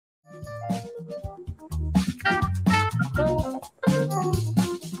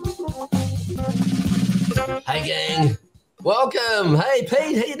Hey, gang. Welcome. Hey,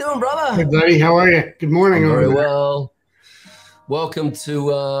 Pete. How you doing, brother? Hey, buddy. How are you? Good morning. Very well. Welcome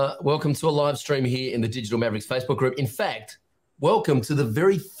to a live stream here in the Digital Mavericks Facebook group. In fact, welcome to the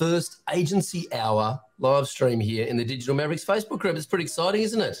very first Agency Hour live stream here in the Digital Mavericks Facebook group. It's pretty exciting,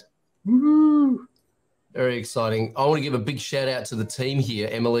 isn't it? Woo-hoo. Very exciting. I want to give a big shout out to the team here,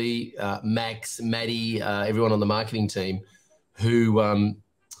 Emily, Max, Maddie, everyone on the marketing team who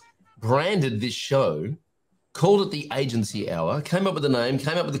branded this show, called it the Agency Hour, came up with the name,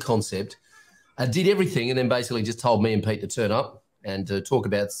 came up with the concept, did everything, and then basically just told me and Pete to turn up and talk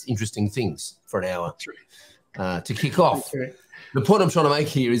about interesting things for an hour to kick off. Right. The point I'm trying to make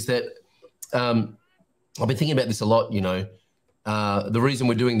here is that I've been thinking about this a lot, you know. The reason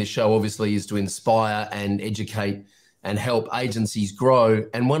we're doing this show, obviously, is to inspire and educate and help agencies grow.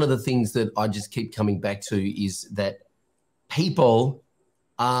 And one of the things that I just keep coming back to is that people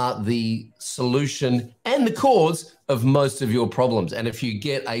are the solution and the cause of most of your problems. And if you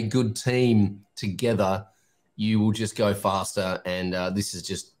get a good team together, you will just go faster. And this is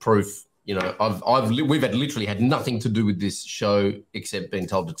just proof. You know, we've literally had nothing to do with this show except being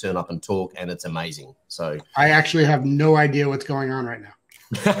told to turn up and talk, and it's amazing. So I actually have no idea what's going on right now.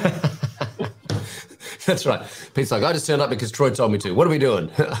 That's right. Pete's like, I just turned up because Troy told me to. What are we doing?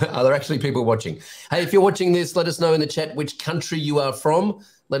 Are there actually people watching? Hey, if you're watching this, let us know in the chat which country you are from.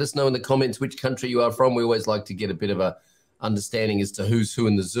 Let us know in the comments which country you are from. We always like to get a bit of a understanding as to who's who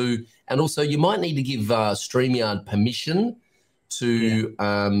in the zoo. And also, you might need to give StreamYard permission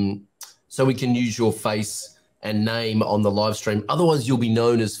to so we can use your face and name on the live stream. Otherwise, you'll be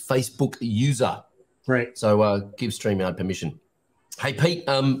known as Facebook user. Right. So give StreamYard permission. Hey, Pete,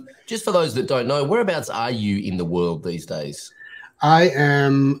 just for those that don't know, whereabouts are you in the world these days? I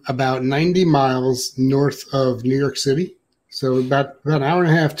am about 90 miles north of New York City. So about an hour and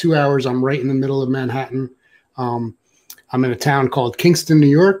a half, 2 hours. I'm right in the middle of Manhattan. I'm in a town called Kingston, New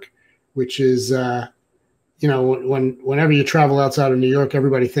York, which is, you know, whenever you travel outside of New York,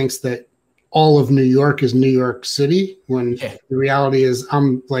 everybody thinks that all of New York is New York City, when the reality is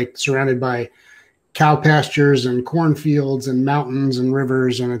I'm like surrounded by cow pastures and cornfields and mountains and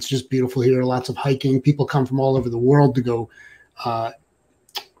rivers, and it's just beautiful here. Lots of hiking. People come from all over the world to go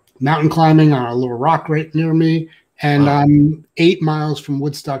mountain climbing on a little rock right near me. And I'm 8 miles from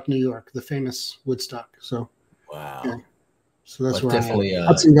Woodstock, New York, the famous Woodstock. So, wow. So that's where definitely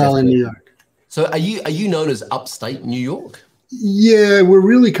Hudson Valley, New York. So are you known as upstate New York? Yeah, we're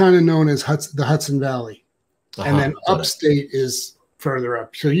really kind of known as the Hudson Valley. And then upstate is further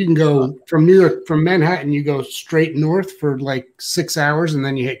up. So you can go from New York, from Manhattan, you go straight north for like 6 hours and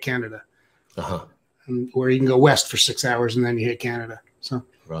then you hit Canada. Or you can go west for 6 hours and then you hit Canada. So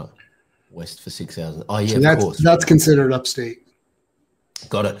right. West for 6 hours. Oh, yeah, so of course. That's considered upstate.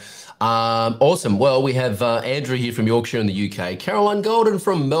 Got it. Awesome. Well, we have Andrew here from Yorkshire in the UK. Caroline Golden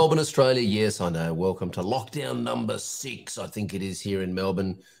from Melbourne, Australia. Yes, I know. Welcome to lockdown number 6, I think it is, here in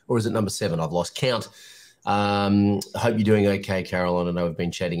Melbourne. Or is it number 7? I've lost count. Hope you're doing okay, Caroline. I know we've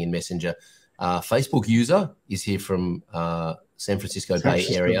been chatting in Messenger. Facebook user is here from San Francisco Bay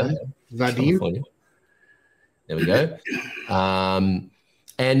Area. Vadim. There we go.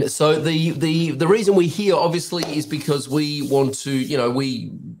 And so the reason we're here, obviously, is because we want to, you know,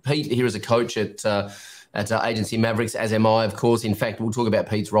 Pete here is a coach at Agency Mavericks, as am I, of course. In fact, we'll talk about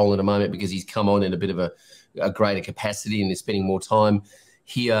Pete's role in a moment because he's come on in a bit of a greater capacity and is spending more time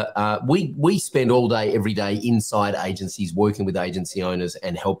here. We spend all day, every day inside agencies, working with agency owners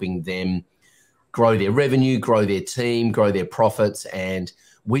and helping them grow their revenue, grow their team, grow their profits. And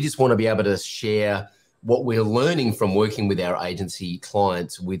we just want to be able to share what we're learning from working with our agency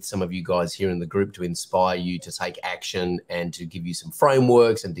clients with some of you guys here in the group to inspire you to take action and to give you some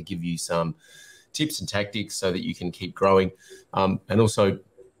frameworks and to give you some tips and tactics so that you can keep growing, and also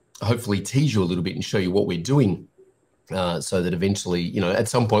hopefully tease you a little bit and show you what we're doing, so that eventually, you know, at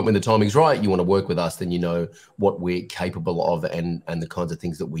some point when the timing's right, you want to work with us, then you know what we're capable of and the kinds of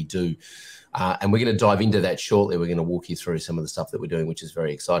things that we do. And we're going to dive into that shortly. We're going to walk you through some of the stuff that we're doing, which is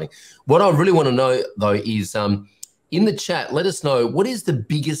very exciting. What I really want to know, though, is in the chat, let us know what is the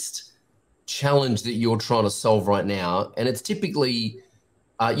biggest challenge that you're trying to solve right now. And it's typically,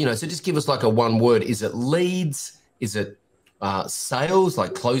 you know, so just give us like a one word. Is it leads? Is it sales,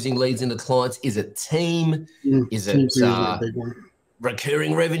 like closing leads into clients? Is it team? Is it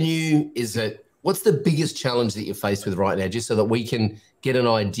recurring revenue? Is it, what's the biggest challenge that you're faced with right now, just so that we can get an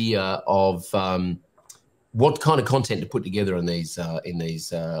idea of what kind of content to put together in these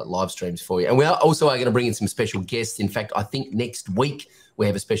live streams for you. And we are also going to bring in some special guests. In fact, I think next week we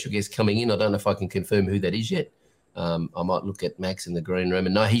have a special guest coming in. I don't know if I can confirm who that is yet. I might look at Max in the green room,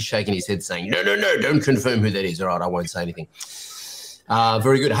 and no, he's shaking his head saying, no, don't confirm who that is. All right, I won't say anything.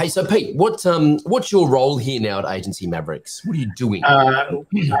 Very good. Hey, so Pete, what's your role here now at Agency Mavericks? What are you doing?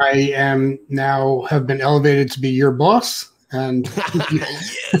 I am now have been elevated to be your boss, and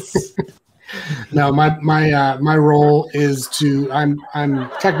yes. No, my role is I'm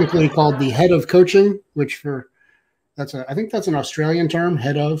technically called the head of coaching, which I think that's an Australian term,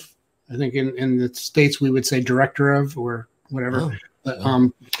 head of. I think in the States we would say director of or whatever. Oh. But,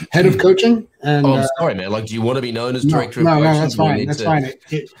 head of coaching. And I'm sorry, man. Like, do you want to be known as director of coaching? No, that's fine. That's fine. I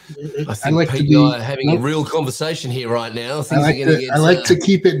think like Pete and I are having a real conversation here right now. I like to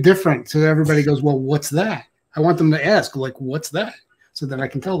keep it different so everybody goes, well, what's that? I want them to ask, like, what's that? So that I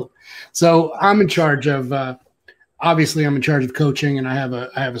can tell them. So I'm in charge of, obviously I'm in charge of coaching, and I have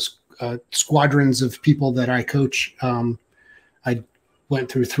a squadrons of people that I coach. I went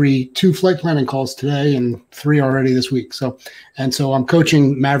through two flight planning calls today and 3 already this week. So I'm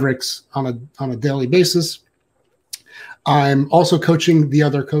coaching Mavericks on a daily basis. I'm also coaching the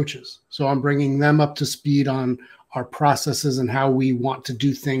other coaches. So I'm bringing them up to speed on our processes and how we want to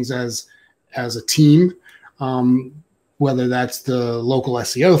do things as a team. Whether that's the local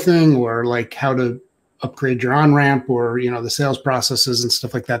SEO thing or like how to upgrade your on-ramp or, the sales processes and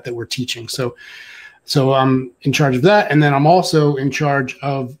stuff like that we're teaching. So I'm in charge of that. And then I'm also in charge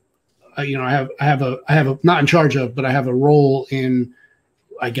of, I have a not in charge of, but I have a role in,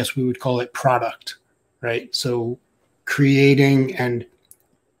 I guess we would call it product, right? So creating and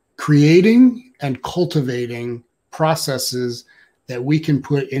cultivating processes that we can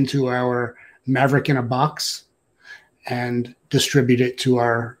put into our Maverick in a box and distribute it to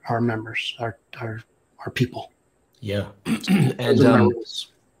our members, our people. Yeah. And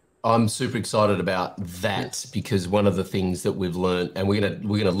I'm super excited about that because one of the things that we've learned, and we're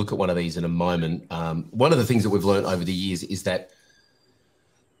gonna look at one of these in a moment. One of the things that we've learned over the years is that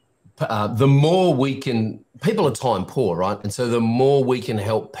the more people are time poor, right? And so the more we can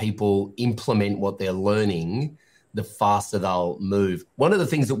help people implement what they're learning, the faster they'll move. One of the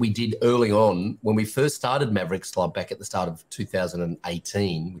things that we did early on when we first started Mavericks Club back at the start of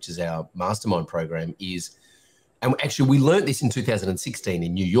 2018, which is our mastermind program, and actually we learned this in 2016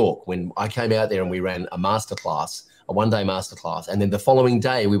 in New York when I came out there and we ran a masterclass, a one-day masterclass. And then the following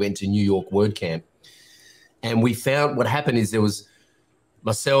day we went to New York WordCamp. And we found what happened is there was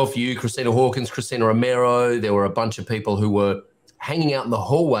myself, you, Christina Hawkins, Christina Romero. There were a bunch of people who were hanging out in the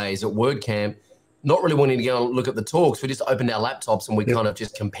hallways at WordCamp, not really wanting to go and look at the talks. We just opened our laptops and we kind of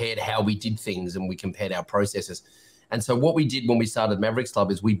just compared how we did things and we compared our processes. And so what we did when we started Mavericks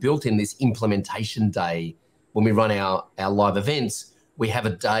Club is we built in this implementation day. When we run our live events, we have a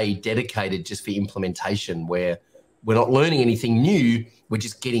day dedicated just for implementation where we're not learning anything new, we're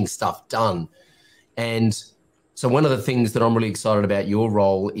just getting stuff done. And so one of the things that I'm really excited about your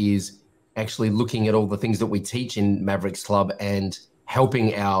role is actually looking at all the things that we teach in Mavericks Club and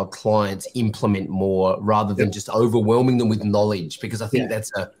helping our clients implement more rather than just overwhelming them with knowledge, because I think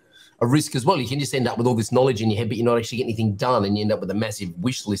that's a risk as well. You can just end up with all this knowledge in your head, but you're not actually getting anything done, and you end up with a massive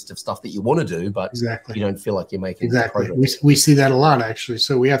wish list of stuff that you want to do, but you don't feel like you're making progress. We see that a lot, actually.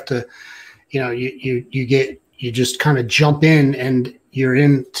 So we have to, you just kind of jump in and you're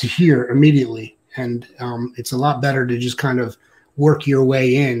in to here immediately. And it's a lot better to just kind of work your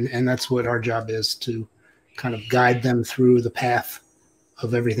way in. And that's what our job is, to kind of guide them through the path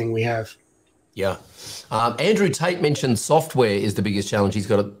of everything we have. Yeah. Andrew Tate mentioned software is the biggest challenge he's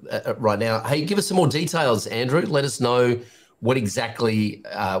got right now. Hey, give us some more details, Andrew. Let us know what exactly,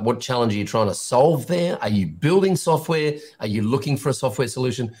 what challenge are you trying to solve there? Are you building software? Are you looking for a software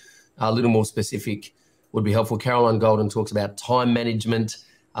solution? A little more specific would be helpful. Caroline Golden talks about time management.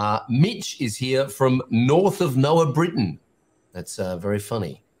 Mitch is here from north of Noah, Britain. That's very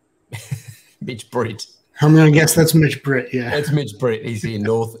funny. Mitch Britt. I'm going to guess that's Mitch Britt. Yeah, that's Mitch Britt. He's here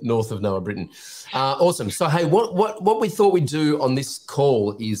north of Noah, Britain. Awesome. So, hey, what we thought we'd do on this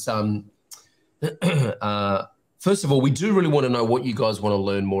call is, first of all, we do really want to know what you guys want to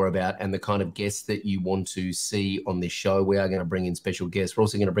learn more about and the kind of guests that you want to see on this show. We are going to bring in special guests. We're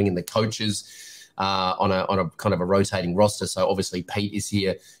also going to bring in the coaches on a kind of a rotating roster. So, obviously, Pete is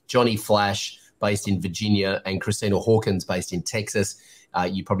here, Johnny Flash, based in Virginia, and Christina Hawkins, based in Texas.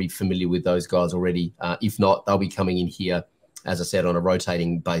 You're probably familiar with those guys already. If not, they'll be coming in here, as I said, on a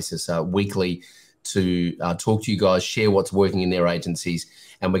rotating basis weekly to talk to you guys, share what's working in their agencies,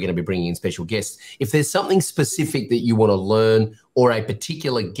 and we're going to be bringing in special guests. If there's something specific that you want to learn or a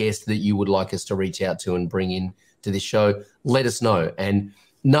particular guest that you would like us to reach out to and bring in to this show, let us know. And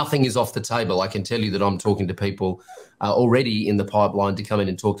nothing is off the table. I can tell you that I'm talking to people already in the pipeline to come in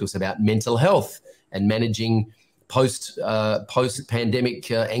and talk to us about mental health and managing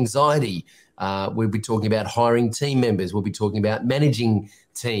post-pandemic anxiety. We'll be talking about hiring team members. We'll be talking about managing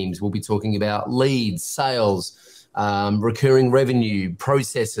teams. We'll be talking about leads, sales, recurring revenue,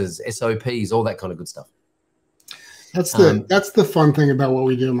 processes, SOPs, all that kind of good stuff. That's the fun thing about what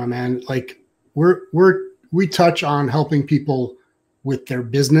we do, my man. Like we touch on helping people with their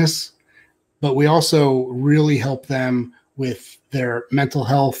business, but we also really help them with their mental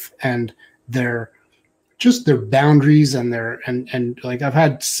health and their boundaries and and like I've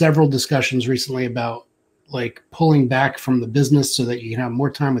had several discussions recently about like pulling back from the business so that you can have more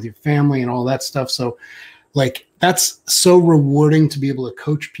time with your family and all that stuff. So like that's so rewarding to be able to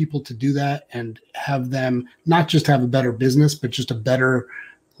coach people to do that and have them not just have a better business, but just a better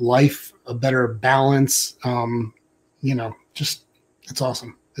life, a better balance. Just it's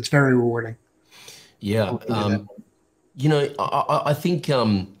awesome. It's very rewarding. Yeah. I think,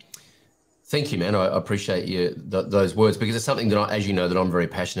 thank you, man. I appreciate those words, because it's something that as you know, that I'm very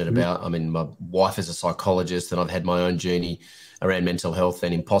passionate about. I mean, my wife is a psychologist, and I've had my own journey around mental health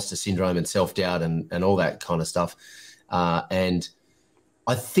and imposter syndrome and self-doubt and all that kind of stuff. And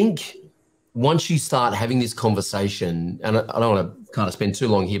I think once you start having this conversation, and I don't want to kind of spend too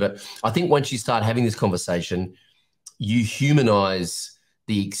long here, but I think once you start having this conversation, you humanize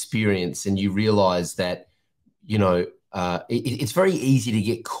the experience and you realize that, it's very easy to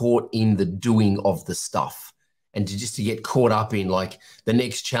get caught in the doing of the stuff and to get caught up in like the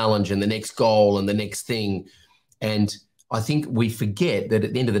next challenge and the next goal and the next thing. And I think we forget that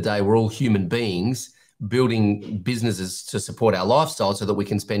at the end of the day, we're all human beings building businesses to support our lifestyle so that we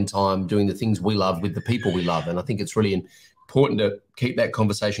can spend time doing the things we love with the people we love. And I think it's really important to keep that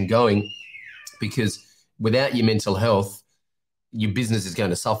conversation going, because without your mental health, your business is going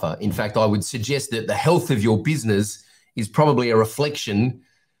to suffer. In fact, I would suggest that the health of your business is probably a reflection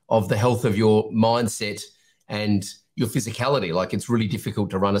of the health of your mindset and your physicality. Like, it's really difficult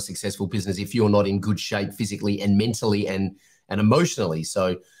to run a successful business if you're not in good shape physically and mentally and emotionally.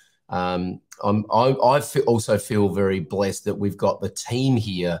 So I also feel very blessed that we've got the team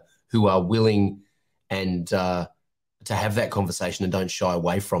here who are willing and to have that conversation and don't shy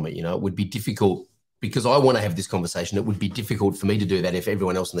away from it. It would be difficult, because I want to have this conversation. It would be difficult for me to do that if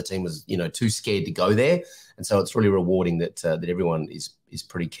everyone else on the team was, too scared to go there. And so it's really rewarding that everyone is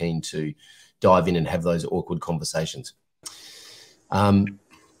pretty keen to dive in and have those awkward conversations.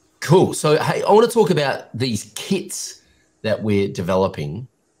 Cool. So, hey, I want to talk about these kits that we're developing.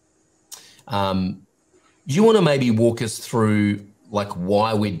 Do you want to maybe walk us through like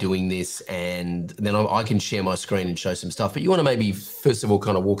why we're doing this, and then I can share my screen and show some stuff, but you want to maybe first of all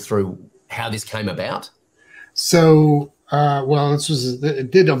kind of walk through how this came about? So,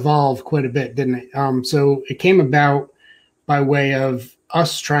 it did evolve quite a bit, didn't it? So it came about by way of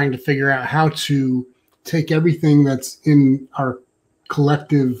us trying to figure out how to take everything that's in our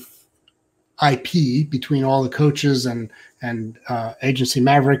collective IP between all the coaches and Agency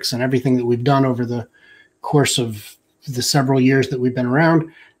Mavericks and everything that we've done over the course of the several years that we've been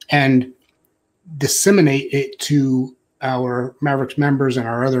around, and disseminate it to our Mavericks members and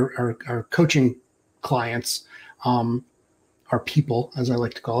our coaching clients, our people, as I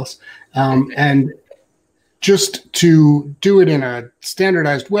like to call us, and just to do it in a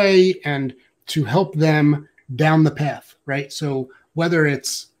standardized way and to help them down the path, right? So whether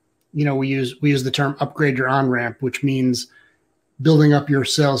it's, we use the term upgrade your on-ramp, which means building up your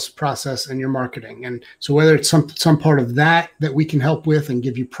sales process and your marketing. And so whether it's some part of that we can help with and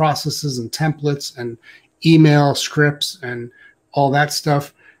give you processes and templates and email scripts and all that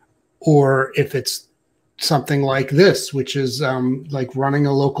stuff, or if it's something like this, which is like running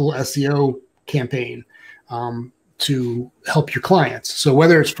a local SEO campaign to help your clients. So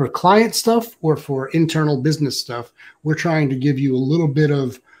whether it's for client stuff or for internal business stuff, we're trying to give you a little bit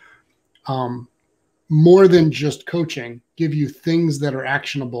of more than just coaching, give you things that are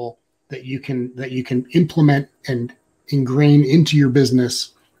actionable that you can implement and ingrain into your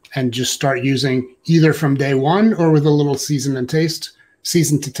business and just start using either from day one or with a little season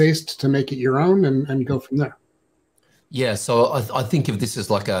to taste to make it your own and go from there. Yeah. So I think of this as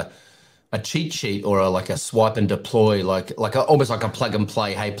like a cheat sheet or like a swipe and deploy, almost like a plug and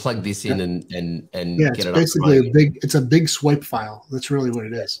play. Hey, plug this in and yeah, get it up. Basically it's a big swipe file. That's really what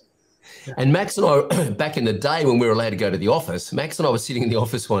it is. Yeah. And Max and I, back in the day when we were allowed to go to the office, Max and I were sitting in the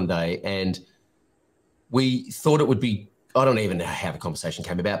office one day, and we thought it would be, I don't even know how the conversation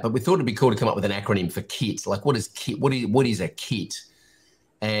came about, but we thought it'd be cool to come up with an acronym for KIT. Like, what is KIT? What is a KIT?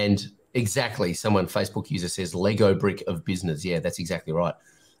 And exactly, someone, Facebook user says Lego brick of business. Yeah, that's exactly right.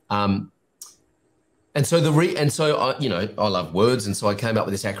 And so I love words, and so I came up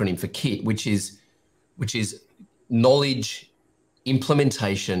with this acronym for KIT, which is knowledge,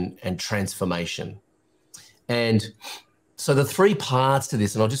 implementation, and transformation. And so the three parts to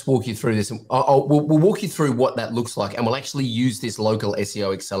this, and I'll just walk you through this. And we'll walk you through what that looks like, and we'll actually use this local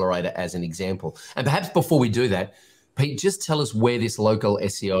SEO accelerator as an example. And perhaps before we do that, Pete, just tell us where this local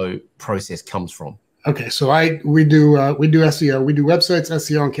SEO process comes from. Okay, so we do SEO, we do websites,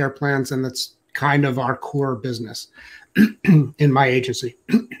 SEO, and care plans, and that's kind of our core business in my agency.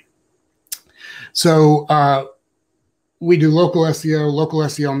 So we do local SEO. Local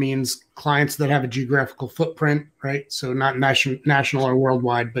SEO means clients that have a geographical footprint, right? So not national or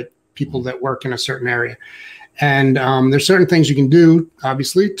worldwide, but people that work in a certain area. And there's certain things you can do,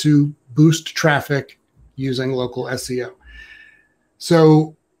 obviously, to boost traffic using local SEO.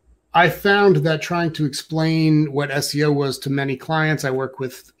 So I found that trying to explain what SEO was to many clients, I work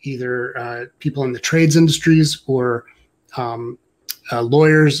with either people in the trades industries or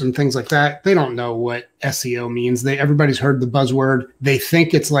lawyers and things like that. They don't know what SEO means. Everybody's heard the buzzword. They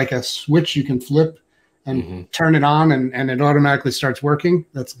think it's like a switch you can flip and turn it on and it automatically starts working.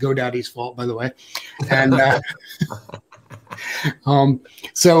 That's GoDaddy's fault, by the way. And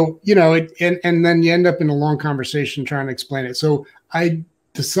so, and then you end up in a long conversation trying to explain it. So I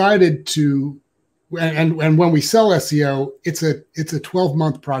decided to, and when we sell SEO, it's a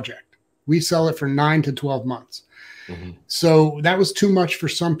 12-month project. We sell it for 9 to 12 months. So that was too much for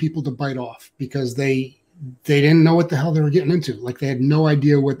some people to bite off because they didn't know what the hell they were getting into. Like, they had no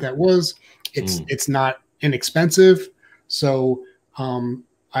idea what that was. It's not inexpensive. So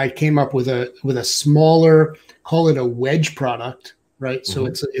I came up with a smaller, call it a wedge product, right? So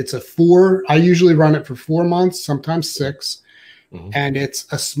it's a 4. I usually run it for 4 months, sometimes 6, and it's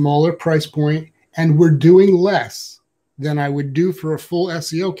a smaller price point, and we're doing less than I would do for a full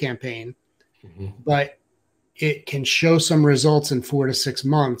SEO campaign, but it can show some results in 4 to 6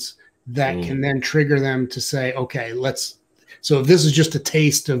 months that can then trigger them to say, okay, so if this is just a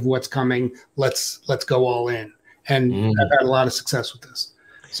taste of what's coming, let's go all in. And I've had a lot of success with this.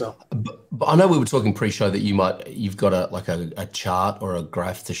 So, but I know we were talking pre-show that you've got a chart or a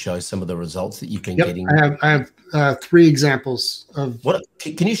graph to show some of the results that you've been getting. I have 3 examples of what.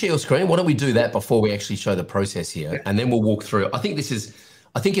 Can you share your screen? Why don't we do that before we actually show the process here, and then we'll walk through. I think it's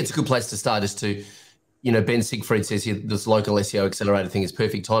a good place to start. Is to, Ben Siegfried says here, this local SEO accelerator thing is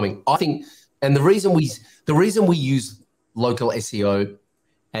perfect timing. I think, and the reason we use local SEO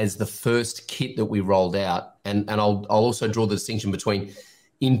as the first kit that we rolled out, and I'll also draw the distinction between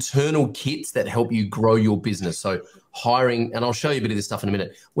internal kits that help you grow your business. So hiring, and I'll show you a bit of this stuff in a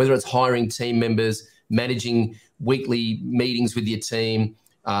minute, whether it's hiring team members, managing weekly meetings with your team,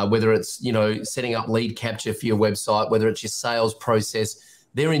 whether it's, setting up lead capture for your website, whether it's your sales process,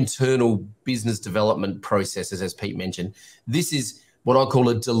 their internal business development processes, as Pete mentioned. This is what I call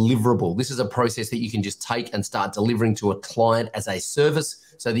a deliverable. This is a process that you can just take and start delivering to a client as a service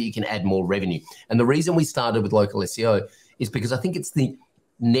so that you can add more revenue. And the reason we started with local SEO is because I think it's the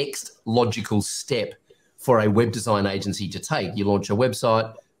next logical step for a web design agency to take. You launch a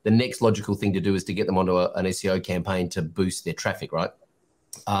website, the next logical thing to do is to get them onto an SEO campaign to boost their traffic, right?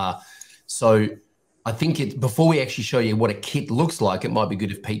 So I think before we actually show you what a kit looks like, it might be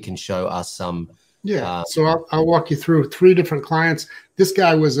good if Pete can show us some. So I'll walk you through 3 different clients. This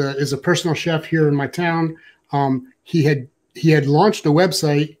guy is a personal chef here in my town. He had launched a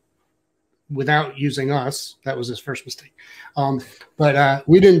website without using us. That was his first mistake. But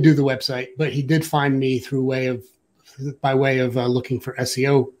we didn't do the website, but he did find me by way of looking for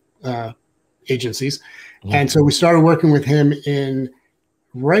SEO agencies. And so we started working with him in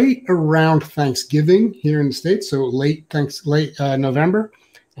right around Thanksgiving here in the States. So late November.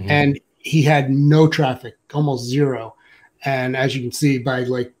 And he had no traffic, almost 0. And as you can see, by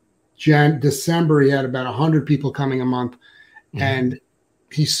December, he had about 100 people coming a month. And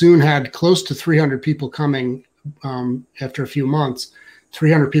he soon had close to 300 people coming after a few months,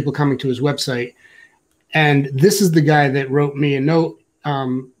 300 people coming to his website. And this is the guy that wrote me a note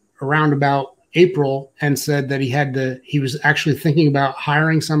around about April and said that he was actually thinking about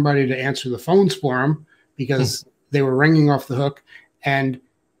hiring somebody to answer the phones for him because they were ringing off the hook. And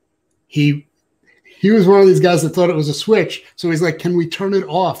he was one of these guys that thought it was a switch. So he's like, can we turn it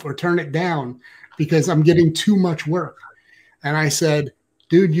off or turn it down? Because I'm getting too much work. And I said,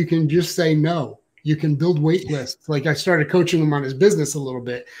 dude, you can just say no. You can build wait lists. Like I started coaching him on his business a little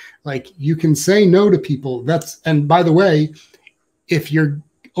bit. Like you can say no to people. And by the way, if you're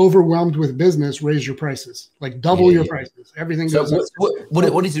overwhelmed with business, raise your prices, like double your prices. Everything goes up.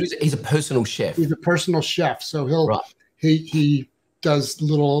 What is it? He's a personal chef. He's a personal chef. So he does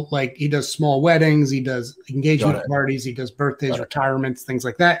little, like he does small weddings. He does engagement parties. He does birthdays, retirements, things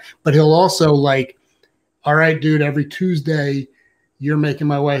like that. But he'll also like, all right, dude, every Tuesday, you're making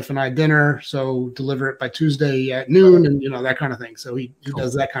my wife and I dinner, so deliver it by Tuesday at noon, and that kind of thing. So he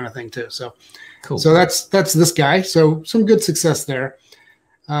does that kind of thing too. So cool. So that's this guy. So some good success there.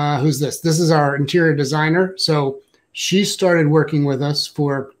 Who's this? This is our interior designer. So she started working with us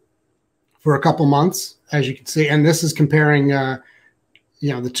for a couple months, as you can see, and this is comparing the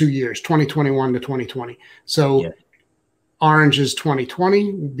 2 years, 2021 to 2020. So orange is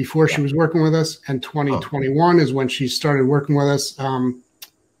 2020 before she was working with us, and 2021 is when she started working with us. I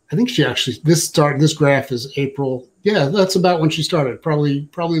think she actually this graph is April. Yeah, that's about when she started.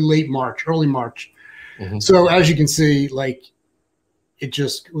 Probably late March, early March. Mm-hmm. So as you can see, like it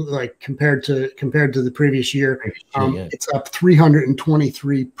just like compared to the previous year, it's up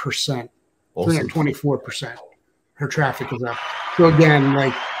 323%, 324%. Her traffic is up. So again,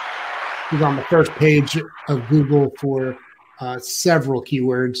 like she's on the first page of Google for several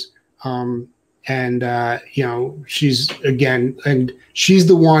keywords. She's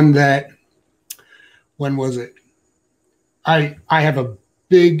the one that, when was it? I have a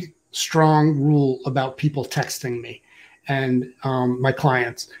big, strong rule about people texting me and my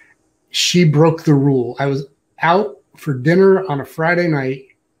clients. She broke the rule. I was out for dinner on a Friday night,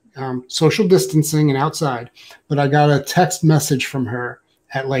 social distancing and outside, but I got a text message from her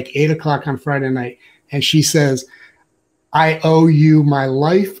at like 8 o'clock on Friday night. And she says, I owe you my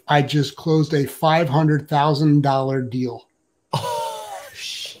life. I just closed a $500,000 deal. Oh,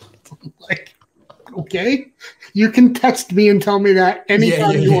 shit. Like, okay, you can text me and tell me that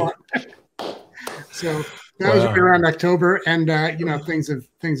anytime you want. So that was around October, and things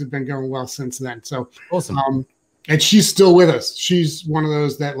have been going well since then. So awesome. And she's still with us. She's one of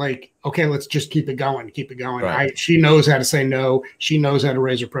those that like, okay, let's just keep it going. Right. She knows how to say no. She knows how to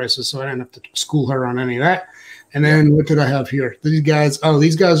raise her prices, so I don't have to school her on any of that. And then what did I have here? These guys are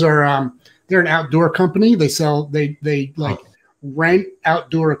they're an outdoor company. They rent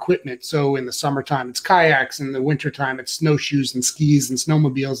outdoor equipment. So in the summertime, it's kayaks. In the wintertime, it's snowshoes and skis and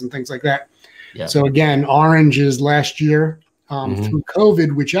snowmobiles and things like that. Yeah. So again, orange is last year through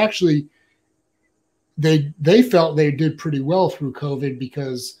COVID, which actually they felt they did pretty well through COVID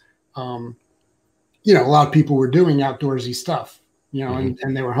because a lot of people were doing outdoorsy stuff,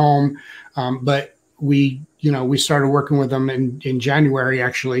 and they were home. But we started working with them in January,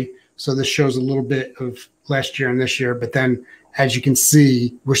 actually. So this shows a little bit of last year and this year. But then, as you can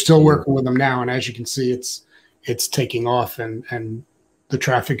see, we're still working with them now. And as you can see, it's taking off and the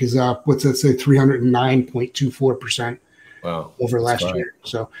traffic is up. What's that say? 309.24% over last year.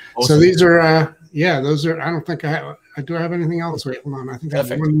 So, awesome. So these are, those are, I don't think I have anything else. Wait, hold on. I think I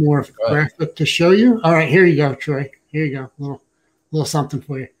have one more graphic to show you. All right, here you go, Troy. Here you go. Little something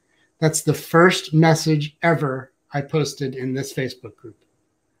for you. That's the first message ever I posted in this Facebook group.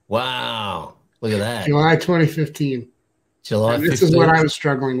 Wow. Look at that. July 2015. July 15. This is what I was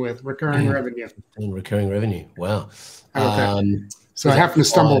struggling with, recurring revenue. Recurring revenue. Wow. So I happened to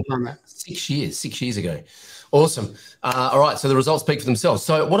stumble upon that. 6 years ago. Awesome. All right. So the results speak for themselves.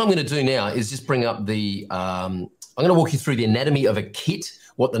 So what I'm going to do now is just bring up I'm going to walk you through the anatomy of a kit,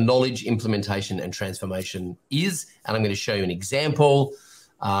 what the knowledge, implementation, and transformation is. And I'm going to show you an example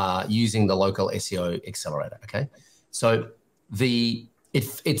using the local SEO accelerator. Okay. So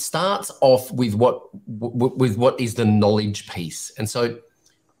it starts off with what is the knowledge piece. And so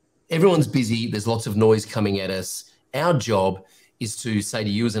everyone's busy. There's lots of noise coming at us. Our job is to say to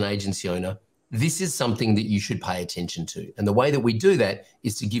you as an agency owner, this is something that you should pay attention to. And the way that we do that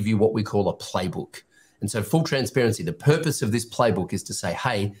is to give you what we call a playbook. And so full transparency, the purpose of this playbook is to say,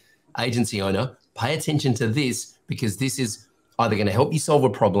 hey, agency owner, pay attention to this because this is either going to help you solve a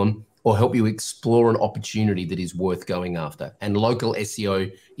problem or help you explore an opportunity that is worth going after. And local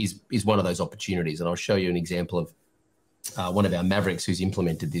SEO is one of those opportunities. And I'll show you an example of one of our Mavericks who's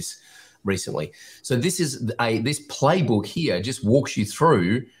implemented this recently. So this playbook here just walks you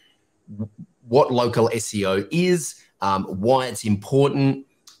through what local SEO is, why it's important,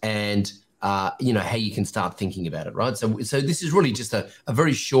 and how you can start thinking about it, right? So this is really just a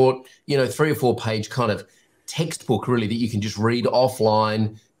very short, 3 or 4 page kind of textbook really that you can just read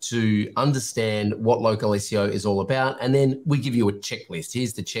offline to understand what local SEO is all about. And then we give you a checklist.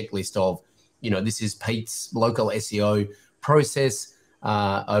 Here's the checklist of, this is Pete's local SEO process.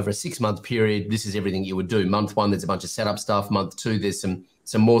 over a 6-month period, this is everything you would do. Month 1, there's a bunch of setup stuff. Month 2, there's some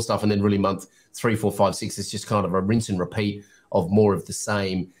more stuff. And then really month 3, 4, 5, 6, it's just kind of a rinse and repeat of more of the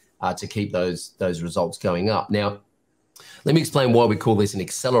same to keep those results going up. Now, let me explain why we call this an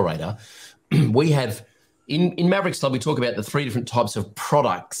accelerator. We have, in Mavericks Club, we talk about the 3 different types of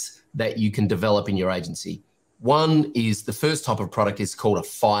products that you can develop in your agency. One is, the first type of product is called a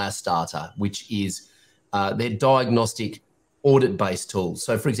fire starter, which is their diagnostic audit-based tools.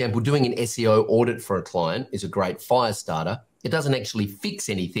 So for example, doing an SEO audit for a client is a great fire starter. It doesn't actually fix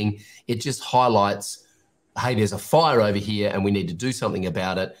anything. It just highlights, hey, there's a fire over here and we need to do something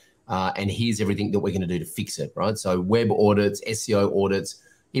about it. And here's everything that we're going to do to fix it, right? So web audits, SEO audits,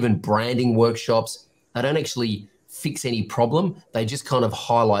 even branding workshops, they don't actually fix any problem. They just kind of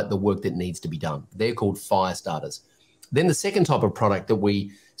highlight the work that needs to be done. They're called fire starters. Then the second type of product that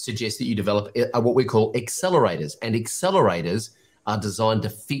we suggest that you develop are what we call accelerators. And accelerators are designed to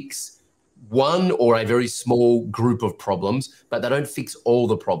fix one or a very small group of problems, but they don't fix all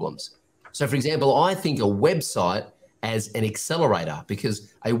the problems. So for example, I think a website as an accelerator,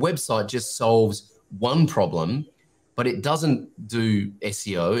 because a website just solves one problem, but it doesn't do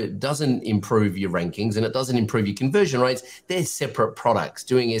SEO, it doesn't improve your rankings, and it doesn't improve your conversion rates. They're separate products.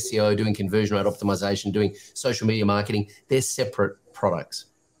 Doing SEO, doing conversion rate optimization, doing social media marketing, they're separate products.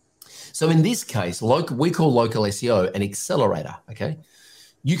 So in this case, we call local SEO an accelerator, okay?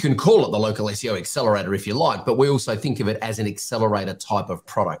 You can call it the local SEO accelerator if you like, but we also think of it as an accelerator type of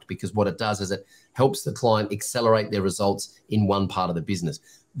product, because what it does is it helps the client accelerate their results in one part of the business.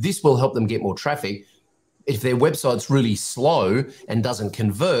 This will help them get more traffic. If their website's really slow and doesn't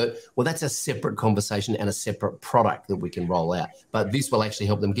convert, well, that's a separate conversation and a separate product that we can roll out. But this will actually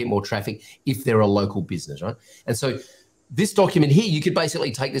help them get more traffic if they're a local business, right? And so this document here, you could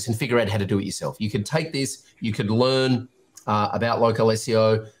basically take this and figure out how to do it yourself. You could take this, you could learn about local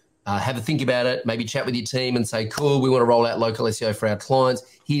SEO, have a think about it, maybe chat with your team and say, cool, we want to roll out local SEO for our clients.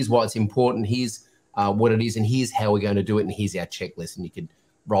 Here's why it's important. Here's what it is, and here's how we're going to do it, and here's our checklist. And you could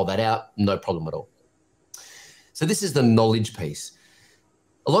roll that out, no problem at all. So this is the knowledge piece.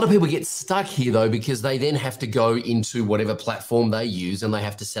 A lot of people get stuck here though, because they then have to go into whatever platform they use and they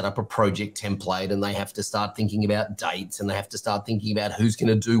have to set up a project template and they have to start thinking about dates and they have to start thinking about who's going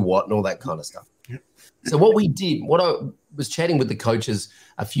to do what and all that kind of stuff. Yep. So what I was chatting with the coaches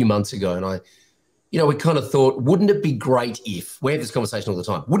a few months ago, and we kind of thought, wouldn't it be great if, we have this conversation all the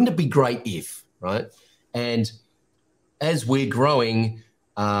time, wouldn't it be great if, right? And as we're growing,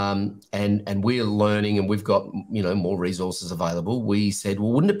 and we're learning and we've got, more resources available, we said,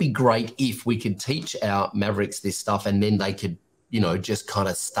 well, wouldn't it be great if we could teach our Mavericks this stuff and then they could, just kind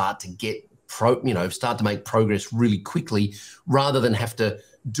of start to make progress really quickly rather than have to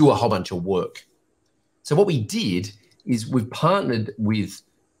do a whole bunch of work. So what we did is we've partnered with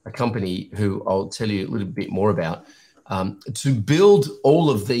a company who I'll tell you a little bit more about to build all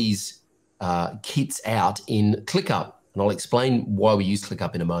of these kits out in ClickUp. And I'll explain why we use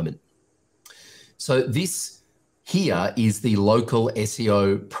ClickUp in a moment. So this here is the local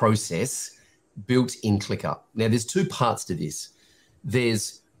SEO process built in ClickUp. Now, there's 2 parts to this.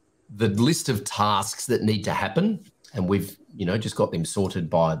 There's the list of tasks that need to happen, and we've, just got them sorted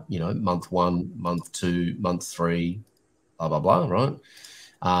by, month 1, month 2, month 3, blah, blah, blah, right?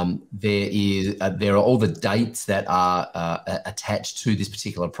 There are all the dates that are attached to this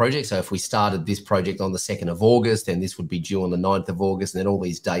particular project. So if we started this project on the 2nd of August, then this would be due on the 9th of August. And then all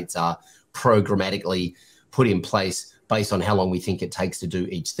these dates are programmatically put in place based on how long we think it takes to do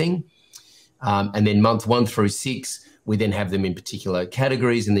each thing. And then month 1 through 6, we then have them in particular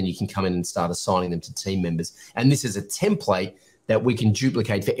categories, and then you can come in and start assigning them to team members. And this is a template that we can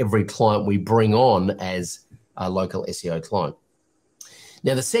duplicate for every client we bring on as a local SEO client.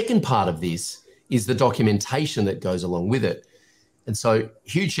 Now, the second part of this is the documentation that goes along with it. And so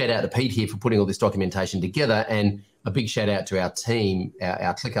huge shout out to Pete here for putting all this documentation together, and a big shout out to our team,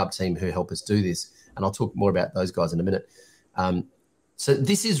 our ClickUp team, who help us do this. And I'll talk more about those guys in a minute. So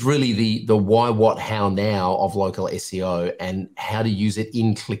this is really the why, what, how, now of local SEO and how to use it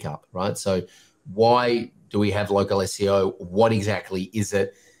in ClickUp, right? So why do we have local SEO? What exactly is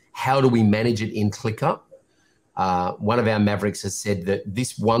it? How do we manage it in ClickUp? One of our Mavericks has said that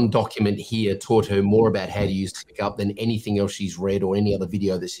this one document here taught her more about how to use ClickUp than anything else she's read or any other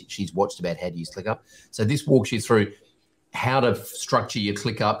video that she's watched about how to use ClickUp. So this walks you through how to structure your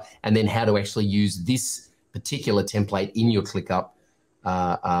ClickUp and then how to actually use this particular template in your ClickUp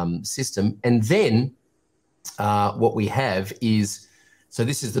system. And then what we have is, so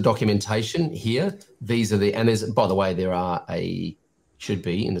this is the documentation here. These are and there's, by the way, there are should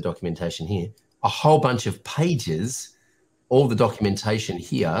be in the documentation here, a whole bunch of pages all the documentation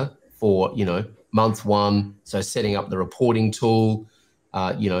here for, you know, month one. So setting up the reporting tool,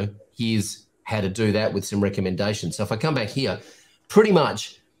 you know, here's how to do that with some recommendations. So if I come back here, pretty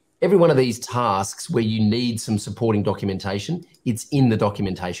much every one of these tasks where you need some supporting documentation, it's in the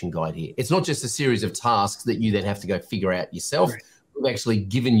documentation guide here. It's not just a series of tasks that you then have to go figure out yourself. Right. We've actually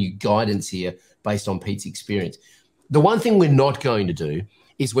given you guidance here based on Pete's experience. The one thing we're not going to do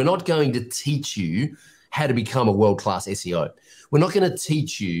is we're not going to teach you how to become a world-class SEO. We're not going to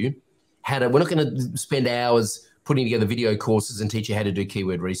teach you how to, we're not going to spend hours putting together video courses and teach you how to do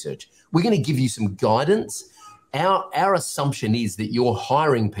keyword research. We're going to give you some guidance. Our assumption is that you're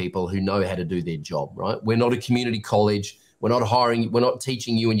hiring people who know how to do their job, right? We're not a community college. We're not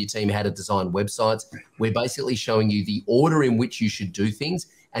teaching you and your team how to design websites. We're basically showing you the order in which you should do things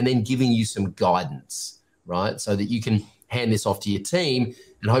and then giving you some guidance, right? So that you can hand this off to your team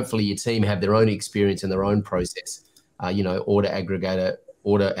and hopefully your team have their own experience and their own process. You know, order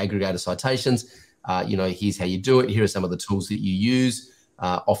aggregator citations. You know, here's how you do it. Here are some of the tools that you use.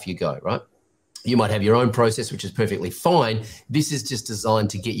 Off you go, right? You might have your own process, which is perfectly fine. This is just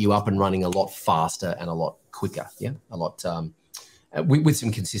designed to get you up and running a lot faster and a lot quicker, yeah, a lot with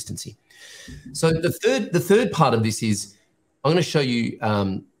some consistency. So the third part of this is I'm going to show you.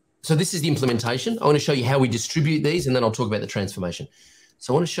 So this is the implementation. I want to show you how we distribute these, and then I'll talk about the transformation.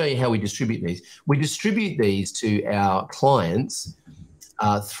 So I want to show you how we distribute these. We distribute these to our clients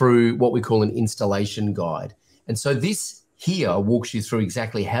through what we call an installation guide. And so this here walks you through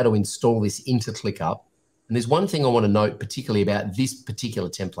exactly how to install this into ClickUp. And there's one thing I want to note particularly about this particular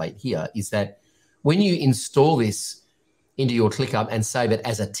template here is that when you install this into your ClickUp and save it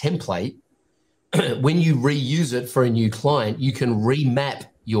as a template, when you reuse it for a new client, you can remap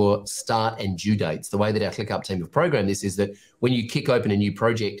your start and due dates. The way that our ClickUp team have programmed this is that when you kick open a new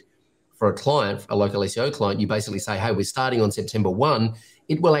project for a client, a local SEO client, you basically say, hey, we're starting on September 1.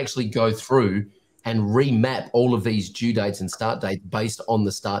 It will actually go through and remap all of these due dates and start dates based on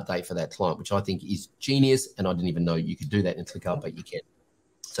the start date for that client, which I think is genius. And I didn't even know you could do that in ClickUp, but you can.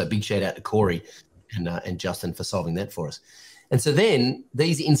 So big shout out to Corey and Justin for solving that for us. And so then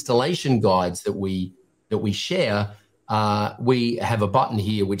these installation guides that we share, we have a button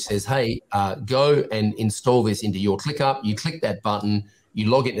here which says, hey, go and install this into your ClickUp. You click that button, you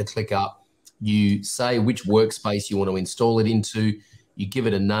log into ClickUp, you say which workspace you want to install it into, you give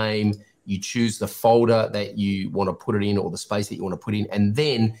it a name, you choose the folder that you want to put it in or the space that you want to put in, and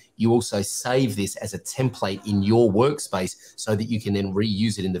then you also save this as a template in your workspace so that you can then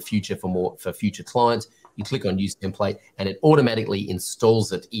reuse it in the future for future clients. You click on Use Template, and it automatically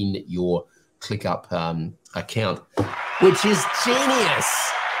installs it in your ClickUp account, which is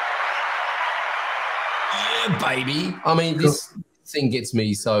genius. Yeah, baby. I mean, this thing gets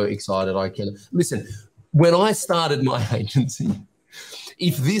me so excited. I can listen. When I started my agency,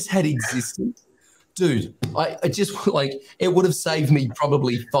 if this had existed, dude, I just like it would have saved me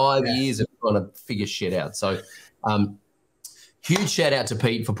probably 5 years of trying to figure shit out. So, huge shout out to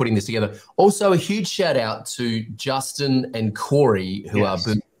Pete for putting this together. Also, a huge shout out to Justin and Corey who are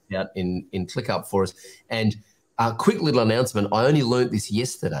building out in ClickUp for us. And a quick little announcement: I only learned this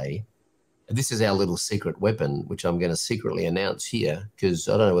yesterday. This is our little secret weapon, which I'm going to secretly announce here because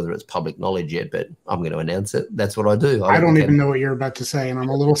I don't know whether it's public knowledge yet, but I'm going to announce it. That's what I do. I don't even know what you're about to say, and I'm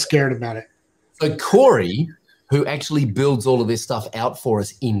a little scared about it. So Corey, who actually builds all of this stuff out for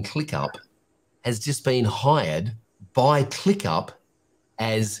us in ClickUp, has just been hired by ClickUp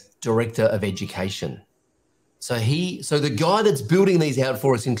as Director of Education. So the guy that's building these out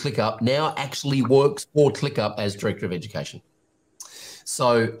for us in ClickUp now actually works for ClickUp as Director of Education.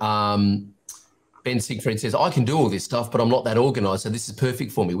 So Ben Siegfried says, I can do all this stuff, but I'm not that organized. So this is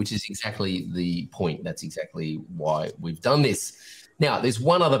perfect for me, which is exactly the point. That's exactly why we've done this. Now, there's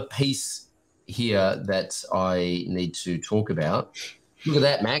one other piece here that I need to talk about. Look at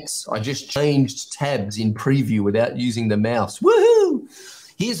that, Max. I just changed tabs in preview without using the mouse. Woohoo!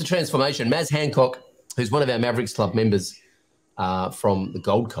 Here's the transformation. Maz Hancock, who's one of our Mavericks Club members from the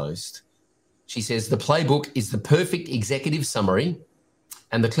Gold Coast, she says, the playbook is the perfect executive summary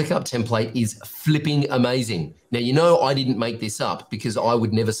and the ClickUp template is flipping amazing. Now, you know I didn't make this up because I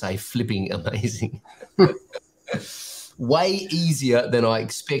would never say flipping amazing. Way easier than I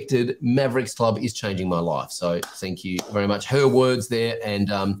expected. Mavericks Club is changing my life. So thank you very much. Her words there. And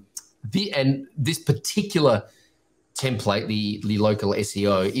this particular template, the local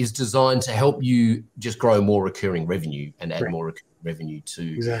SEO, is designed to help you just grow more recurring revenue and add more recurring revenue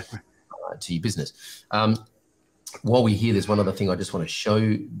to, to your business. while we hear, there's one other thing I just want to show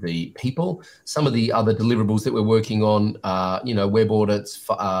the people. Some of the other deliverables that we're working on, web audits,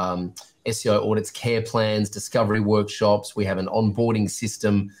 SEO audits, care plans, discovery workshops. We have an onboarding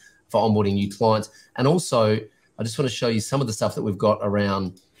system for onboarding new clients. And also, I just want to show you some of the stuff that we've got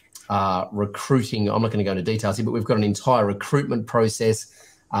around recruiting. I'm not going to go into details here, but we've got an entire recruitment process.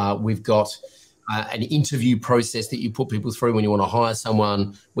 We've got an interview process that you put people through when you want to hire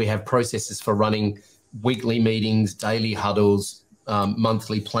someone. We have processes for running weekly meetings, daily huddles,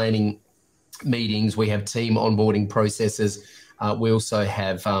 monthly planning meetings. We have team onboarding processes. We also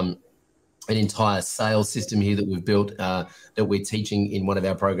have an entire sales system here that we've built that we're teaching in one of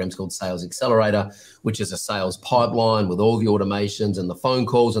our programs called Sales Accelerator, which is a sales pipeline with all the automations and the phone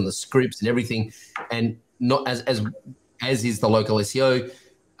calls and the scripts and everything. And not as is the local SEO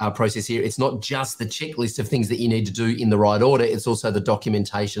process here, it's not just the checklist of things that you need to do in the right order, it's also the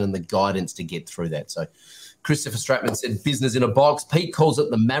documentation and the guidance to get through that. So Christopher Stratman said business in a box. Pete calls it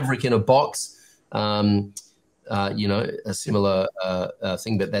the Maverick in a box. A similar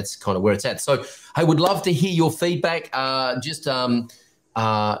thing, but that's kind of where it's at. So I would love to hear your feedback. Just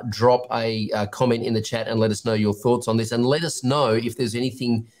drop a comment in the chat and let us know your thoughts on this, and let us know if there's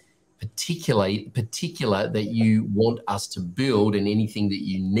anything particular that you want us to build and anything that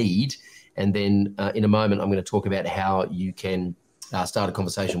you need. And then in a moment, I'm going to talk about how you can start a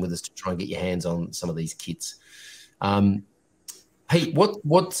conversation with us to try and get your hands on some of these kits. Pete,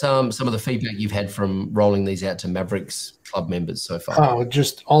 what's some of the feedback you've had from rolling these out to Mavericks Club members so far? Oh,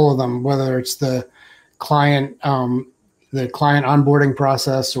 just all of them, whether it's the client onboarding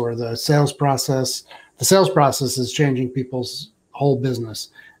process or the sales process. The sales process is changing people's whole business.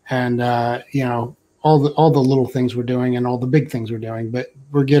 And, all the little things we're doing and all the big things we're doing, but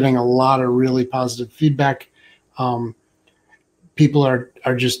we're getting a lot of really positive feedback. People are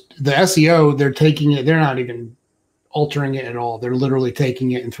just, the SEO, they're taking it, they're not even altering it at all. They're literally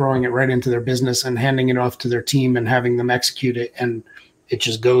taking it and throwing it right into their business and handing it off to their team and having them execute it. And it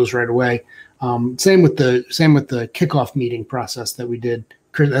just goes right away. Same with the kickoff meeting process that we did.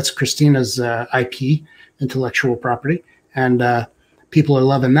 That's Christina's IP, intellectual property. And, people are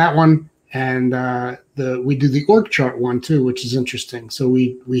loving that one, and we do the org chart one too, which is interesting. So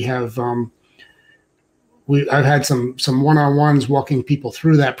we have I've had some one-on-ones walking people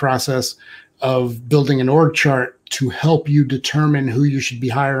through that process of building an org chart to help you determine who you should be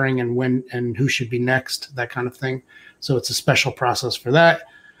hiring and when and who should be next, that kind of thing. So it's a special process for that.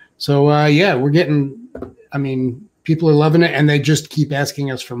 So we're getting. I mean, people are loving it, and they just keep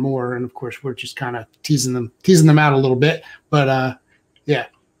asking us for more. And of course, we're just kind of teasing them out a little bit, but. Yeah,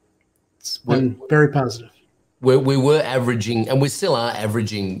 it's been very positive. We were averaging, and we still are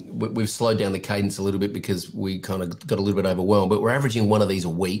averaging. We've slowed down the cadence a little bit because we kind of got a little bit overwhelmed, but we're averaging one of these a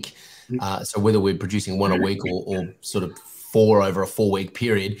week. So whether we're producing one a week or sort of 4 over a 4-week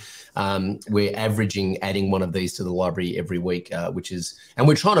period, we're averaging adding one of these to the library every week, and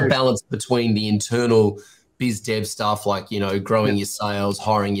we're trying to balance between the internal biz dev stuff, like, growing your sales,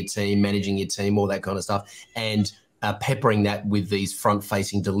 hiring your team, managing your team, all that kind of stuff, and peppering that with these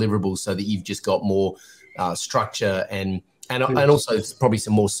front-facing deliverables so that you've just got more structure and also probably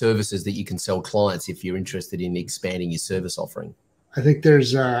some more services that you can sell clients if you're interested in expanding your service offering. I think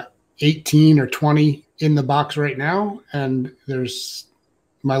there's 18 or 20 in the box right now, and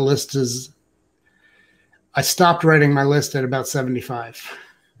my list is. I stopped writing my list at about 75.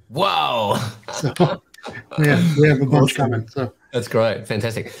 Wow! So we have a bunch coming. So. That's great.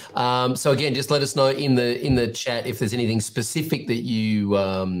 Fantastic. So again, just let us know in the chat if there's anything specific that you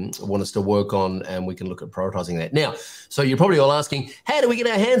want us to work on, and we can look at prioritizing that. Now, so you're probably all asking, how do we get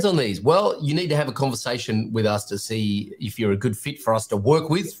our hands on these? Well, you need to have a conversation with us to see if you're a good fit for us to work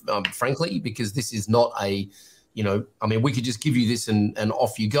with, frankly, because this is not we could just give you this and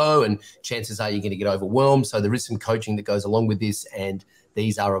off you go, and chances are you're going to get overwhelmed. So there is some coaching that goes along with this, and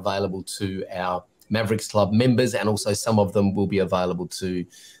these are available to our Mavericks Club members, and also some of them will be available to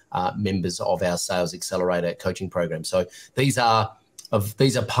members of our Sales Accelerator coaching program. So these are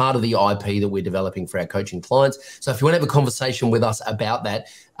part of the IP that we're developing for our coaching clients. So if you want to have a conversation with us about that,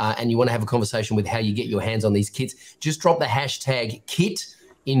 and you want to have a conversation with how you get your hands on these kits, just drop the hashtag KIT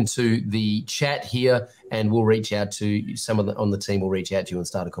into the chat here, and we'll reach out to on the team. Will reach out to you and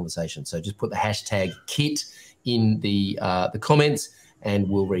start a conversation. So just put the hashtag KIT in the comments, and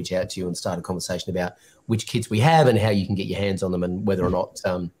we'll reach out to you and start a conversation about which kits we have and how you can get your hands on them, and whether or not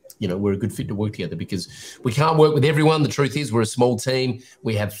we're a good fit to work together, because we can't work with everyone. The truth is we're a small team.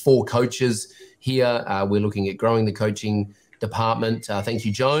 We have 4 coaches here. We're looking at growing the coaching department. Thank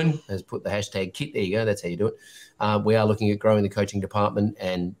you, Joan, has put the hashtag KIT. There you go. That's how you do it. We are looking at growing the coaching department,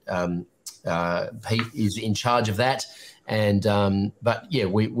 and Pete is in charge of that. And but yeah,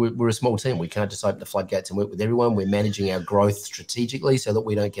 we're a small team. We can't just open the floodgates and work with everyone. We're managing our growth strategically so that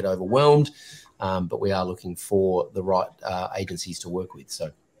we don't get overwhelmed. But we are looking for the right agencies to work with.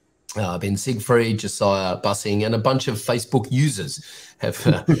 So Ben Siegfried, Josiah Bussing, and a bunch of Facebook users have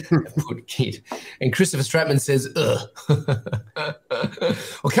put kid. And Christopher Stratman says, ugh.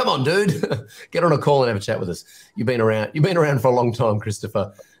 Well, come on, dude. Get on a call and have a chat with us. You've been around for a long time,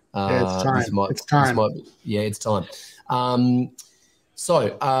 Christopher. Yeah, it's time. It's time. Yeah, it's time.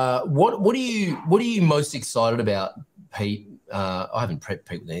 So what are you most excited about, Pete? I haven't prepped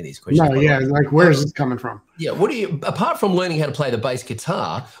Pete with any of these questions. No, yeah, like where is this coming from? Yeah, what do you, apart from learning how to play the bass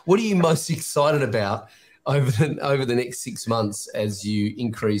guitar, what are you most excited about over the next 6 months as you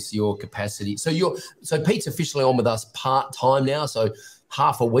increase your capacity? So Pete's officially on with us part-time now, so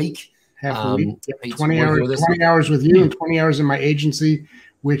half a week. Half a week. Yep. 20 hours with you and 20 hours in my agency,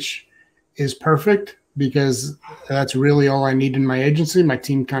 which is perfect because that's really all I need in my agency. My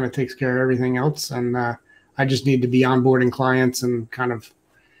team kind of takes care of everything else, and I just need to be onboarding clients and kind of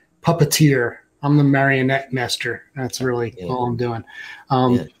puppeteer. I'm the marionette master. That's really all I'm doing.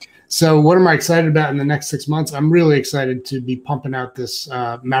 So what am I excited about in the next 6 months? I'm really excited to be pumping out this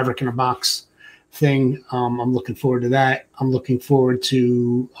Maverick in a Box thing. I'm looking forward to that. I'm looking forward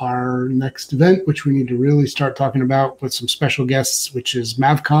to our next event, which we need to really start talking about with some special guests, which is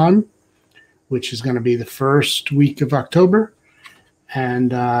MavCon, which is going to be the first week of October.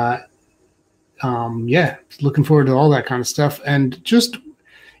 And yeah, looking forward to all that kind of stuff. And just,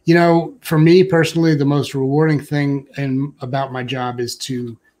 you know, for me personally, the most rewarding thing about my job is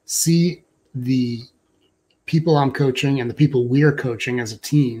to see the people I'm coaching and the people we're coaching as a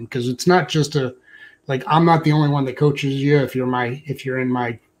team. Because it's not just I'm not the only one that coaches you. If you're in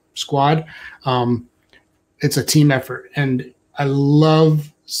my squad, it's a team effort. And I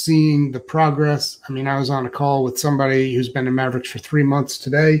love seeing the progress. I mean, I was on a call with somebody who's been in Mavericks for 3 months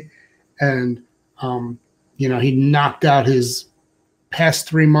today, and you know, he knocked out his past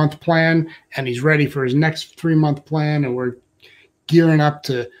 3 month plan and he's ready for his next 3 month plan. And we're gearing up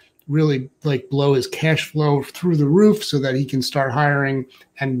to really blow his cash flow through the roof so that he can start hiring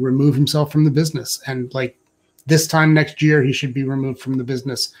and remove himself from the business. And this time next year, he should be removed from the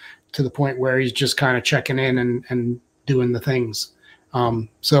business to the point where he's just kind of checking in and doing the things.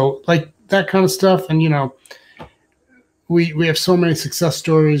 So that kind of stuff. And, you know, we have so many success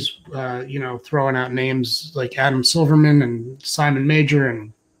stories, you know, throwing out names like Adam Silverman and Simon Major,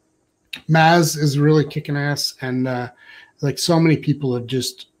 and Maz is really kicking ass. And so many people have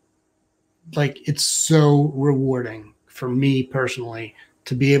just it's so rewarding for me personally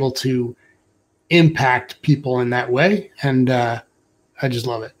to be able to impact people in that way. And I just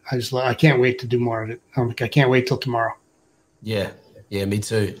love it. I can't wait to do more of it. I can't wait till tomorrow. Yeah, me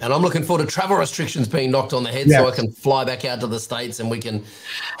too. And I'm looking forward to travel restrictions being knocked on the head so I can fly back out to the States and we can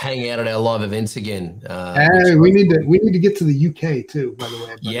hang out at our live events again. And we need to get to the UK too, by the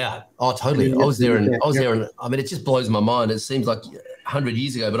way. Yeah. Oh, totally. I was there I mean, it just blows my mind. It seems like 100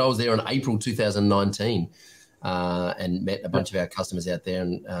 years ago, but I was there in April 2019 and met a bunch of our customers out there.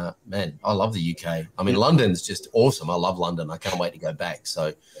 And man, I love the UK. I mean, London's just awesome. I love London. I can't wait to go back.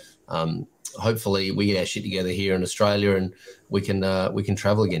 So hopefully we get our shit together here in Australia and we can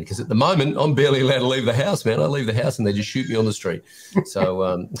travel again. Because at the moment I'm barely allowed to leave the house, man. I leave the house and they just shoot me on the street.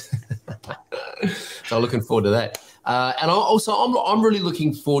 So so I'm looking forward to that. And I'm really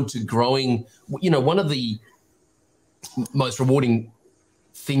looking forward to growing. You know, one of the most rewarding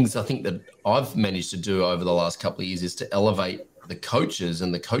things I think that I've managed to do over the last couple of years is to elevate the coaches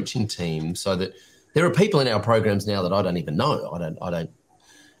and the coaching team so that there are people in our programs now that I don't even know. I don't.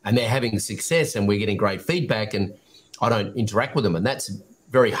 And they're having success and we're getting great feedback and I don't interact with them. And that's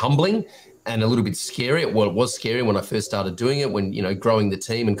very humbling and a little bit scary. Well, it was scary when I first started doing it, when, you know, growing the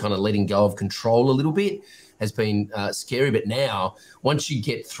team and kind of letting go of control a little bit has been scary. But now, once you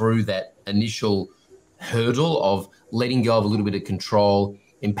get through that initial hurdle of letting go of a little bit of control,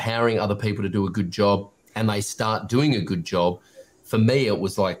 empowering other people to do a good job, and they start doing a good job, for me, it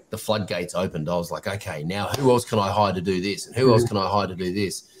was like the floodgates opened. I was like, okay, now who else can I hire to do this? And who else can I hire to do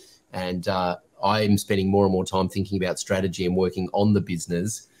this? And I'm spending more and more time thinking about strategy and working on the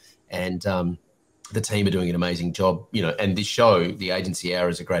business. And the team are doing an amazing job, you know, and this show, the Agency Hour,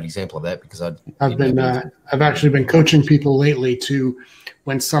 is a great example of that because I've actually been coaching people lately to,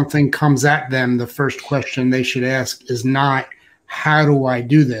 when something comes at them, the first question they should ask is not, how do I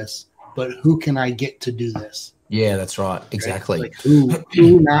do this? But who can I get to do this? Yeah, that's right. Exactly. Who,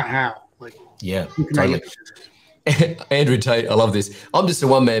 not how. Yeah, totally. Andrew Tate, I love this. I'm just a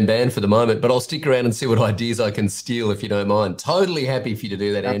one-man band for the moment, but I'll stick around and see what ideas I can steal if you don't mind. Totally happy for you to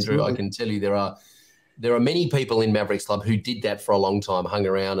do that, Andrew. I can tell you there are many people in Mavericks Club who did that for a long time, hung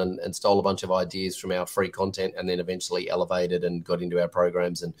around and stole a bunch of ideas from our free content and then eventually elevated and got into our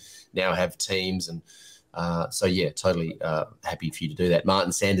programs and now have teams. And so, yeah, totally happy for you to do that.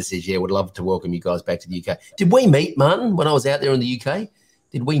 Martin Sanders says, yeah, would love to welcome you guys back to the UK. Did we meet, Martin, when I was out there in the UK?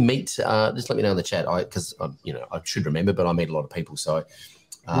 Did we meet? Just let me know in the chat, because you know, I should remember, but I meet a lot of people. So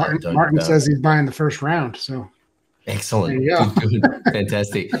Martin says he's buying the first round. So excellent, good.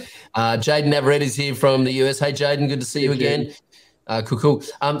 Fantastic. Jaden Navarrete is here from the US. Hey, Jaden, good to see you again. Cool.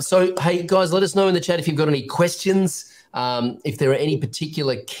 So, hey guys, let us know in the chat if you've got any questions. If there are any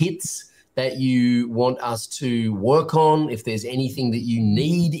particular kits that you want us to work on, if there's anything that you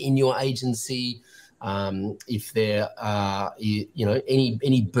need in your agency. If there are, you know,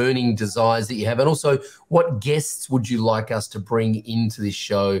 any burning desires that you have, and also what guests would you like us to bring into this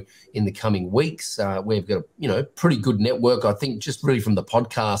show in the coming weeks? We've got a pretty good network, I think, just really from the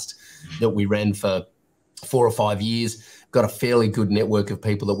podcast that we ran for 4 or 5 years. Got a fairly good network of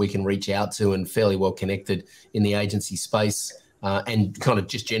people that we can reach out to and fairly well connected in the agency space. And kind of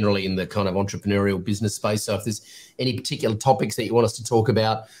just generally in the kind of entrepreneurial business space. So if there's any particular topics that you want us to talk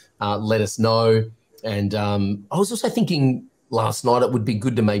about, let us know. And I was also thinking last night it would be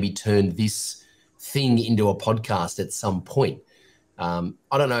good to maybe turn this thing into a podcast at some point. I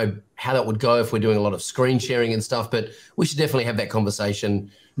don't know how that would go if we're doing a lot of screen sharing and stuff, but we should definitely have that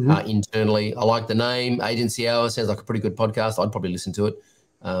conversation internally. I like the name, Agency Hour. Sounds like a pretty good podcast. I'd probably listen to it.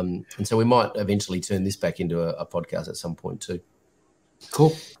 And so we might eventually turn this back into a podcast at some point too.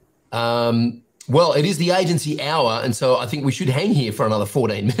 Cool. Well, it is the Agency Hour, and so I think we should hang here for another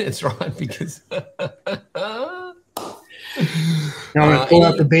 14 minutes, right? Because pull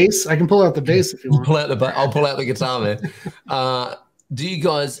out the bass. I can pull out the bass if you want. I'll pull out the guitar, man. Do you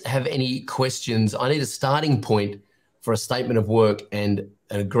guys have any questions? I need a starting point for a statement of work and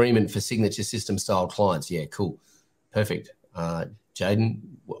an agreement for signature system style clients. Yeah, cool, perfect. Jaden,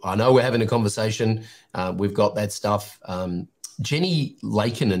 I know we're having a conversation. We've got that stuff. Jenny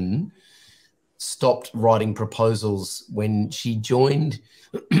Lakeinen stopped writing proposals when she joined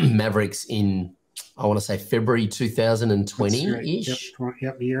Mavericks in, I want to say, February 2020-ish. Right.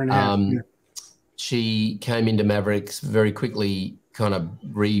 Yep, a year and a half. She came into Mavericks very quickly, kind of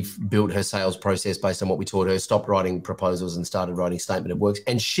rebuilt her sales process based on what we taught her, stopped writing proposals and started writing statement of works.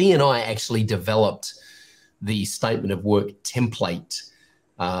 And she and I actually developed the statement of work template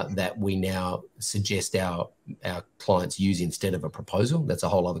that we now suggest our clients use instead of a proposal. That's a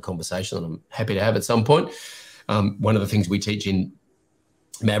whole other conversation that I'm happy to have at some point. One of the things we teach in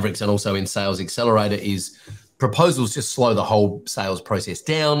Mavericks and also in Sales Accelerator is proposals just slow the whole sales process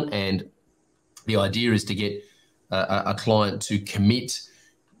down. And the idea is to get a client to commit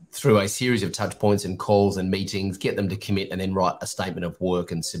through a series of touch points and calls and meetings, get them to commit and then write a statement of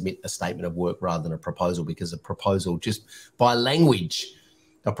work and submit a statement of work rather than a proposal, because a proposal, just by language,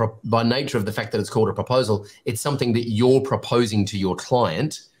 by nature of the fact that it's called a proposal, it's something that you're proposing to your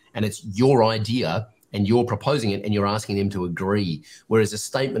client and it's your idea and you're proposing it and you're asking them to agree. Whereas a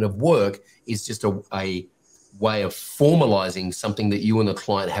statement of work is just a way of formalizing something that you and the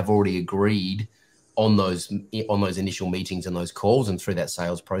client have already agreed on those initial meetings and those calls and through that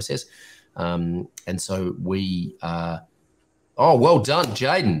sales process. And so we, oh, well done,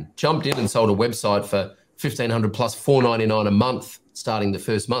 Jaden. Jumped in and sold a website for $1,500 plus $4.99 a month, starting the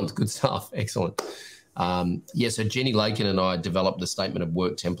first month. Good stuff. Excellent. Yeah, so Jenny Lakin and I developed the statement of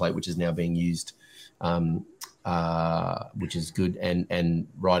work template, which is now being used, which is good. And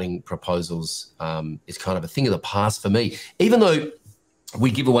writing proposals is kind of a thing of the past for me. Even though we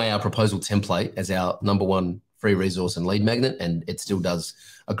give away our proposal template as our #1 free resource and lead magnet, and it still does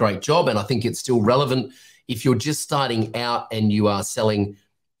a great job. And I think it's still relevant if you're just starting out and you are selling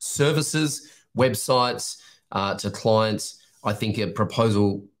services, websites to clients. I think a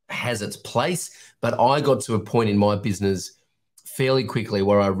proposal has its place, but I got to a point in my business fairly quickly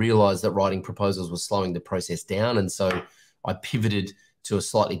where I realized that writing proposals was slowing the process down. And so I pivoted to a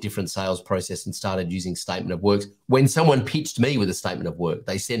slightly different sales process and started using statement of works. When someone pitched me with a statement of work,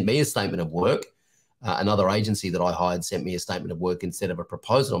 they sent me a statement of work. Another agency that I hired sent me a statement of work instead of a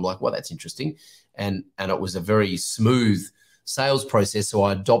proposal. I'm like, well, that's interesting. And it was a very smooth sales process. So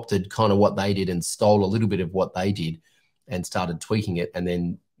I adopted kind of what they did and stole a little bit of what they did and started tweaking it. And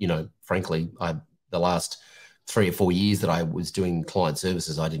then, you know, frankly, the last 3 or 4 years that I was doing client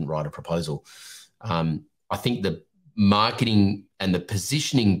services, I didn't write a proposal. I think the marketing and the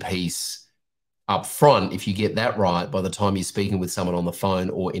positioning piece up front, if you get that right, by the time you're speaking with someone on the phone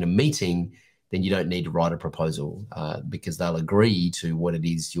or in a meeting, then you don't need to write a proposal because they'll agree to what it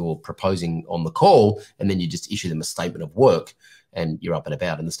is you're proposing on the call, and then you just issue them a statement of work and you're up and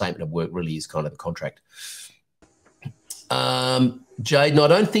about. And the statement of work really is kind of the contract. Jaden, I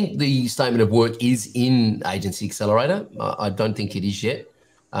don't think the statement of work is in Agency Accelerator. I don't think it is yet.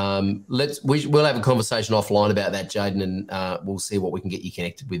 We'll have a conversation offline about that, Jaden, and we'll see what we can get you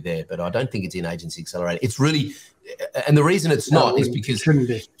connected with there. But I don't think it's in Agency Accelerator. It's really, and the reason it's not is because it shouldn't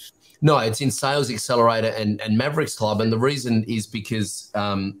be. No, it's in Sales Accelerator and Mavericks Club, and the reason is because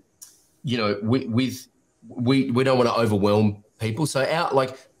you know we don't want to overwhelm people. So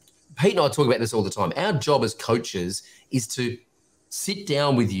Pete and I talk about this all the time. Our job as coaches is to sit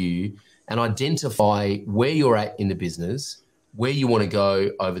down with you and identify where you're at in the business, where you want to go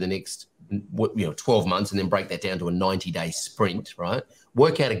over the next 12 months, and then break that down to a 90-day sprint, right?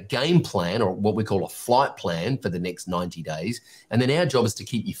 Work out a game plan, or what we call a flight plan, for the next 90 days. And then our job is to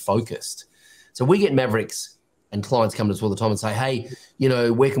keep you focused. So we get Mavericks and clients come to us all the time and say, hey,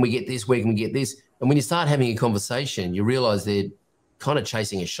 where can we get this? Where can we get this? And when you start having a conversation, you realize they're kind of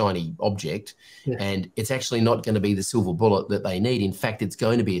chasing a shiny object, and it's actually not going to be the silver bullet that they need. In fact, it's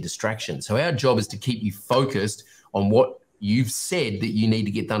going to be a distraction. So our job is to keep you focused on what you've said that you need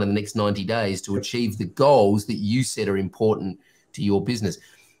to get done in the next 90 days to achieve the goals that you said are important to your business.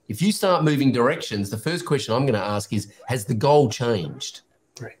 If you start moving directions, the first question I'm going to ask is, has the goal changed?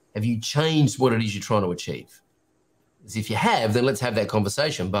 Right. Have you changed what it is you're trying to achieve? Because if you have, then let's have that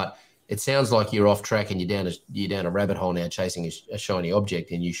conversation. But it sounds like you're off track and you're down a rabbit hole now chasing a shiny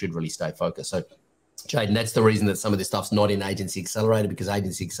object, and you should really stay focused. So, Jaden, that's the reason that some of this stuff's not in Agency Accelerator, because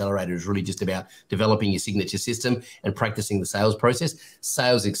Agency Accelerator is really just about developing your signature system and practicing the sales process.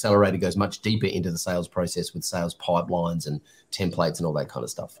 Sales Accelerator goes much deeper into the sales process with sales pipelines and templates and all that kind of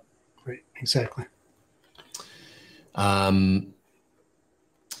stuff. Right, exactly.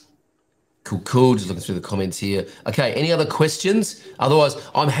 Cool. Just looking through the comments here. Okay, any other questions? Otherwise,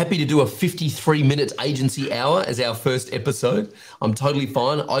 I'm happy to do a 53-minute agency hour as our first episode. I'm totally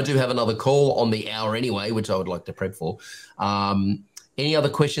fine. I do have another call on the hour anyway, which I would like to prep for. Any other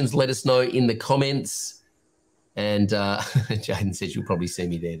questions, let us know in the comments. And Jaden says you'll probably see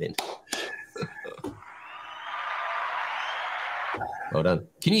me there then. Well done.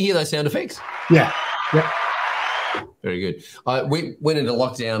 Can you hear those sound effects? Yeah. Yep. Very good. We went into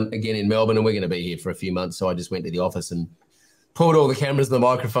lockdown again in Melbourne, and we're going to be here for a few months. So I just went to the office and pulled all the cameras and the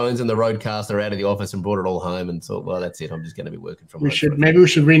microphones and the roadcaster out of the office and brought it all home and thought, well, that's it. I'm just going to be working from home. Maybe we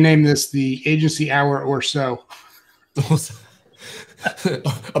should rename this the Agency Hour or So.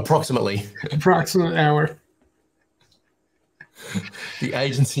 Approximately. Approximate hour. The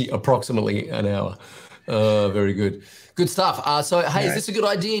agency, approximately an hour. Very good. Good stuff. So, hey, is this a good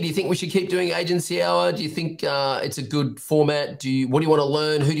idea? Do you think we should keep doing Agency Hour? Do you think it's a good format? What do you want to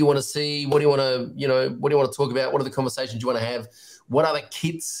learn? Who do you want to see? What do you want to, what do you want to talk about? What are the conversations you want to have? What other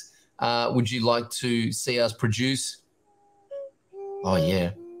kits would you like to see us produce? Oh,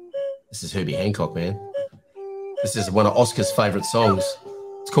 yeah. This is Herbie Hancock, man. This is one of Oscar's favorite songs.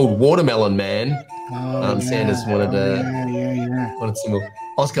 It's called Watermelon Man. Sanders wanted some more.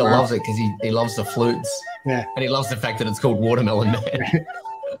 Oscar loves it because he loves the flutes. Yeah. And he loves the fact that it's called Watermelon Man.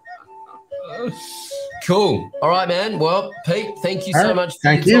 Cool. All right, man. Well, Pete, thank you so much.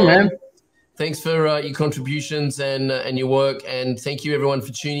 Thank you, man. Thanks for your contributions and your work. And thank you, everyone,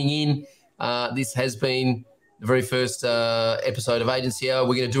 for tuning in. This has been the very first episode of Agency Hour.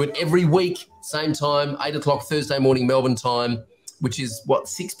 We're going to do it every week, same time, 8 o'clock Thursday morning, Melbourne time, which is,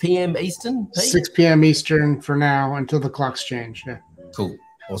 6 p.m. Eastern, Pete? 6 p.m. Eastern for now until the clocks change. Yeah. Cool.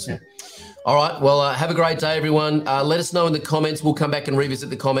 Awesome. Yeah. All right. Well, have a great day, everyone. Let us know in the comments. We'll come back and revisit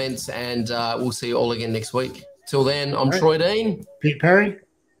the comments, and we'll see you all again next week. Till then, I'm Troy Dean. Pete Perry.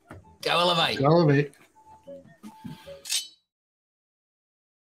 Go Elevate. Go Elevate.